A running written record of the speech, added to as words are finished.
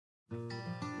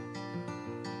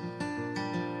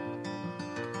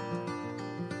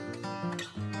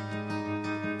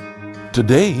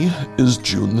Today is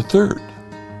June the 3rd.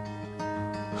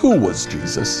 Who was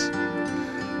Jesus?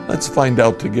 Let's find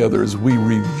out together as we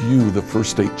review the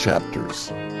first 8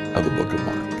 chapters of the book of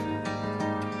Mark.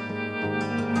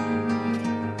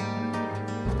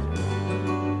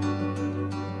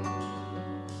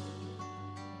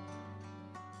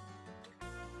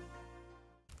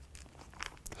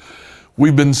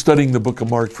 We've been studying the book of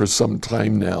Mark for some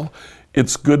time now.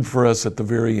 It's good for us at the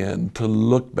very end to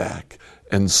look back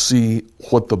and see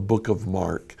what the book of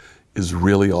Mark is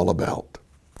really all about.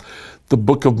 The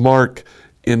book of Mark,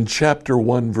 in chapter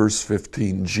 1, verse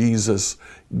 15, Jesus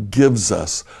gives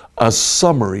us a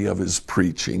summary of his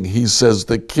preaching. He says,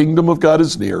 "The kingdom of God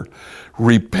is near.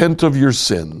 Repent of your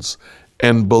sins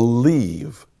and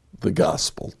believe the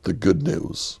gospel," the good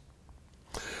news.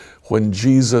 When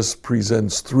Jesus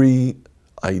presents 3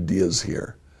 ideas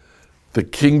here, the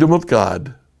kingdom of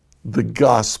God, the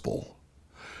gospel,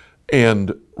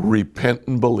 and repent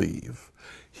and believe,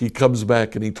 he comes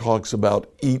back and he talks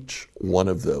about each one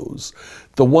of those.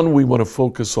 The one we want to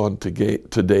focus on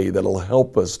today that'll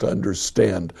help us to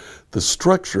understand the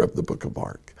structure of the book of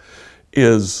Mark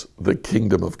is the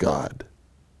kingdom of God.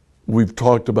 We've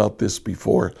talked about this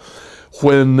before.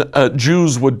 When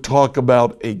Jews would talk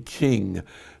about a king,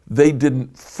 they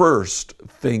didn't first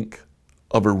think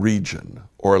of a region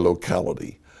or a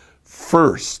locality.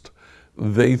 First,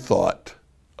 they thought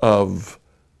of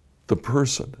the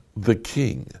person, the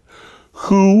king.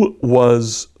 Who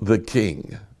was the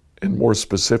king? And more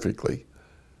specifically,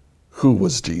 who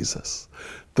was Jesus?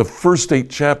 The first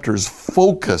 8 chapters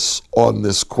focus on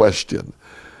this question.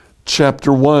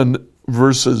 Chapter 1,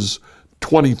 verses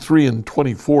 23 and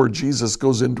 24, Jesus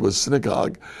goes into a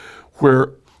synagogue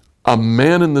where a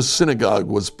man in the synagogue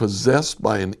was possessed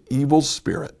by an evil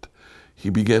spirit. He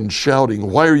began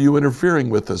shouting, "Why are you interfering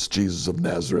with us, Jesus of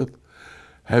Nazareth?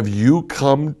 Have you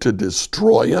come to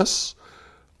destroy us?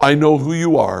 I know who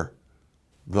you are,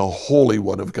 the Holy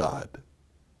One of God."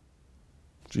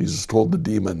 Jesus told the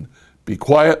demon, "Be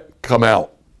quiet, come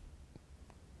out."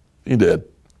 He did.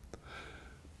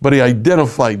 But he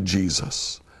identified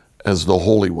Jesus as the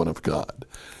Holy One of God.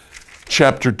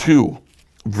 Chapter 2,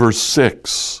 verse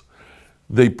 6,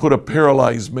 they put a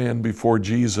paralyzed man before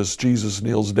Jesus. Jesus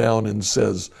kneels down and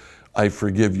says, "I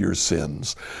forgive your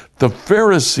sins." The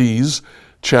Pharisees,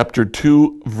 chapter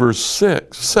 2, verse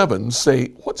 7,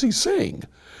 say, what's he saying?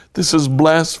 This is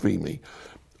blasphemy.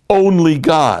 Only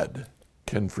God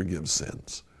can forgive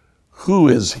sins. Who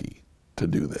is he to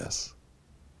do this?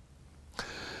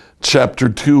 Chapter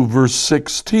 2, verse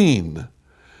 16,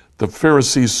 the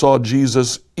Pharisees saw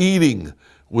Jesus eating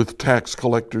with tax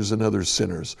collectors and other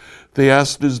sinners. They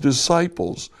asked his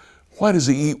disciples, "Why does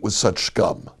he eat with such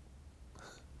scum?"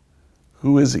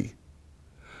 Who is he?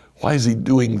 Why is he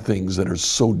doing things that are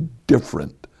so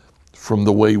different from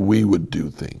the way we would do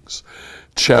things?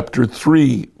 Chapter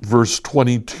 3, verse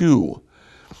 22,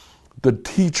 the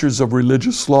teachers of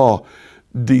religious law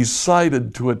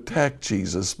decided to attack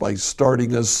Jesus by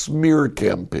starting a smear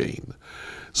campaign.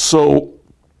 So,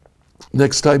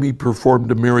 next time he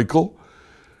performed a miracle,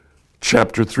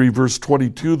 chapter 3, verse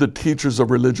 22, the teachers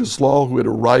of religious law who had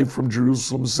arrived from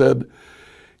Jerusalem said,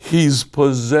 "He's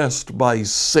possessed by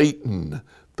Satan,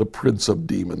 the prince of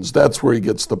demons." That's where he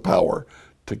gets the power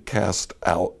to cast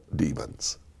out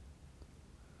demons.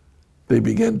 They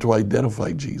began to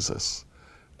identify Jesus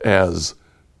as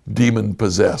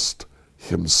demon-possessed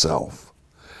himself.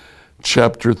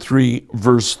 Chapter 3,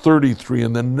 verse 33,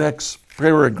 in the next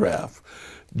paragraph,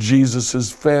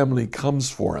 Jesus' family comes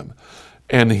for him.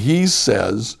 And he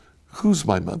says, "Who's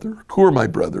my mother? Who are my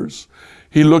brothers?"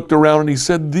 He looked around and he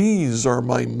said, "These are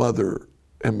my mother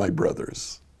and my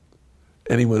brothers."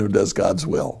 Anyone who does God's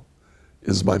will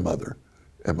is my mother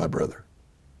and my brother.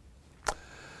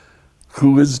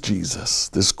 Who is Jesus?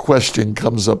 This question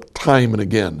comes up time and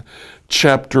again.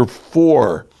 Chapter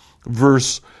 4,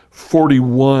 verse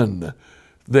 41,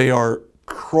 they are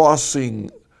crossing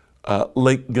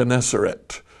Lake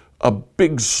Gennesaret. A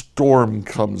big storm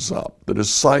comes up. The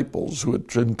disciples, who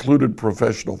had included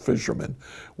professional fishermen,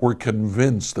 were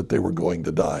convinced that they were going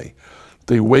to die.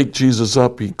 They wake Jesus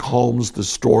up, he calms the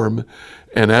storm,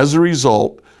 and as a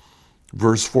result,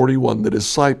 verse 41, the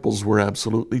disciples were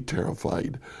absolutely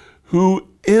terrified. "Who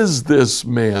is this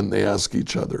man?" they ask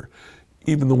each other.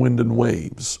 Even the wind and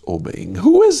waves obeying.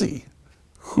 Who is he?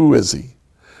 Who is he?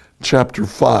 Chapter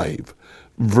 5,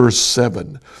 verse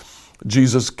 7.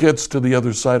 Jesus gets to the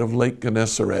other side of Lake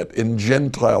Gennesaret in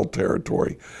Gentile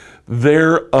territory.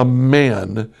 There a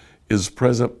man is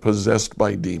possessed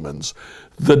by demons.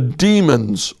 The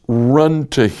demons run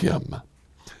to him.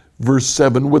 Verse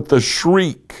 7, with a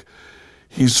shriek,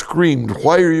 He screamed,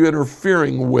 "Why are you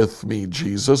interfering with me,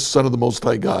 Jesus, Son of the Most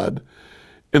High God?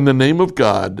 In the name of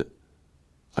God,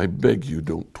 I beg you,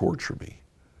 don't torture me.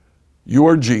 You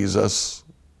are Jesus,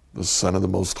 the Son of the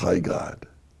Most High God."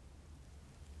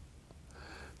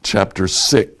 Chapter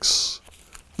 6,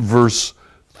 verse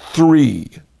 3.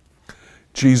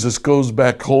 Jesus goes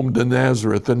back home to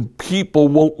Nazareth, and people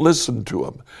won't listen to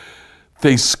him.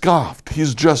 They scoffed.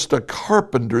 He's just a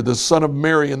carpenter, the son of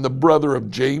Mary and the brother of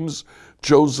James,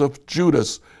 Joseph,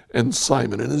 Judas, and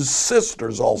Simon. And his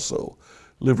sisters also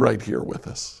live right here with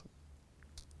us.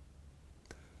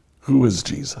 Who is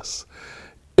Jesus?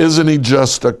 Isn't he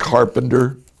just a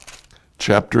carpenter?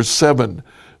 Chapter 7,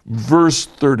 verse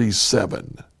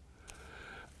 37.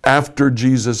 After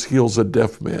Jesus heals a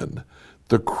deaf man,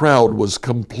 the crowd was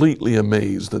completely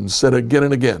amazed and said again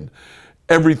and again,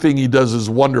 "Everything he does is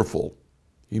wonderful.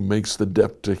 He makes the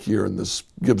deaf to hear and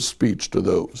gives speech to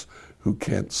those who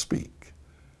can't speak."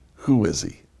 Who is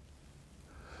he?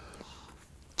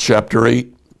 Chapter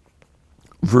 8,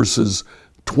 verses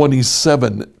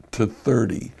 27 to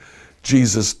 30.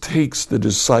 Jesus takes the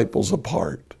disciples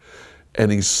apart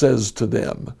and he says to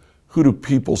them, "Who do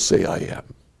people say I am?"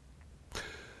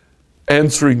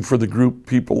 Answering for the group,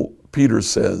 Peter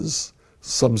says,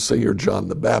 "Some say you're John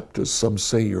the Baptist, some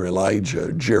say you're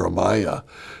Elijah, Jeremiah,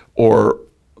 or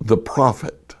the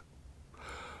prophet."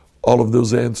 All of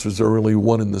those answers are really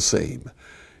one and the same.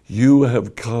 You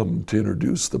have come to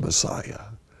introduce the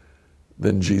Messiah.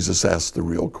 Then Jesus asked the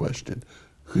real question,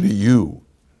 "Who do you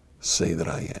say that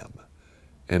I am?"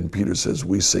 And Peter says,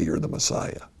 "We say you're the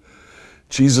Messiah."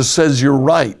 Jesus says, "You're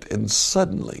right." And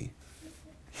suddenly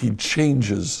he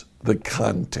changes the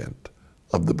content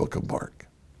of the book of Mark.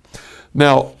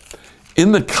 Now,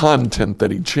 in the content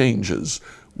that he changes,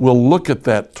 we'll look at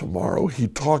that tomorrow. He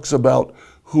talks about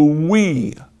who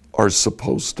we are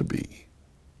supposed to be.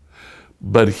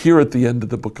 But here at the end of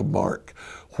the book of Mark,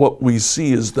 what we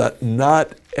see is that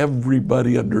not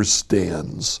everybody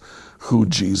understands who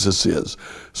Jesus is.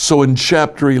 So in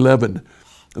chapter 11,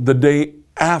 the day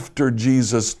after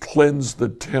Jesus cleansed the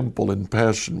temple in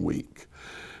Passion Week,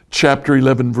 chapter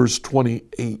 11, verse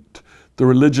 28, the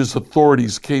religious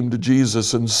authorities came to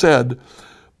Jesus and said,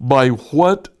 "By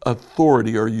what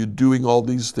authority are you doing all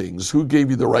these things? Who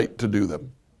gave you the right to do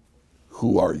them?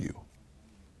 Who are you?"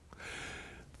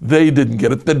 They didn't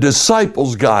get it. The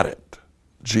disciples got it.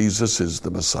 Jesus is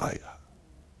the Messiah.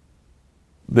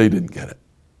 They didn't get it.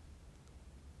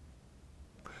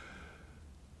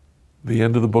 The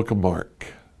end of the book of Mark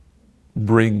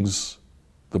brings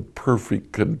the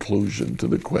perfect conclusion to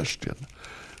the question,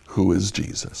 who is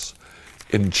Jesus?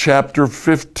 In chapter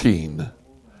 15,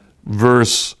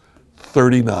 verse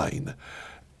 39,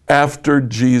 after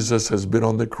Jesus has been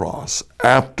on the cross,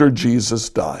 after Jesus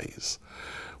dies,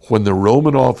 when the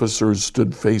Roman officers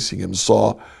stood facing him,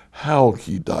 saw how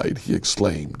he died, he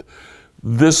exclaimed,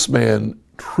 "This man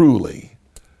truly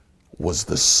was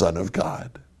the Son of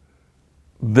God."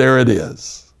 There it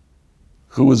is.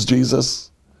 Who is Jesus?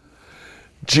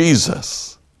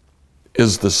 Jesus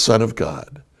is the Son of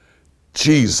God.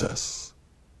 Jesus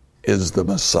is the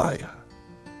Messiah.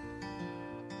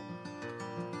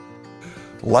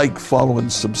 Like, follow,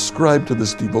 and subscribe to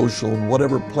this devotional on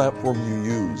whatever platform you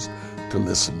use to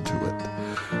listen to it.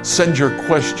 Send your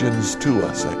questions to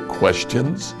us at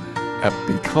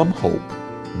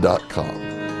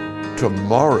questions@becomehope.com.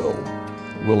 Tomorrow,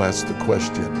 we'll ask the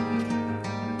question,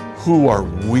 who are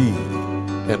we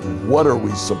and what are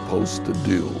we supposed to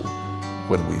do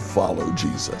when we follow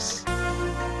Jesus?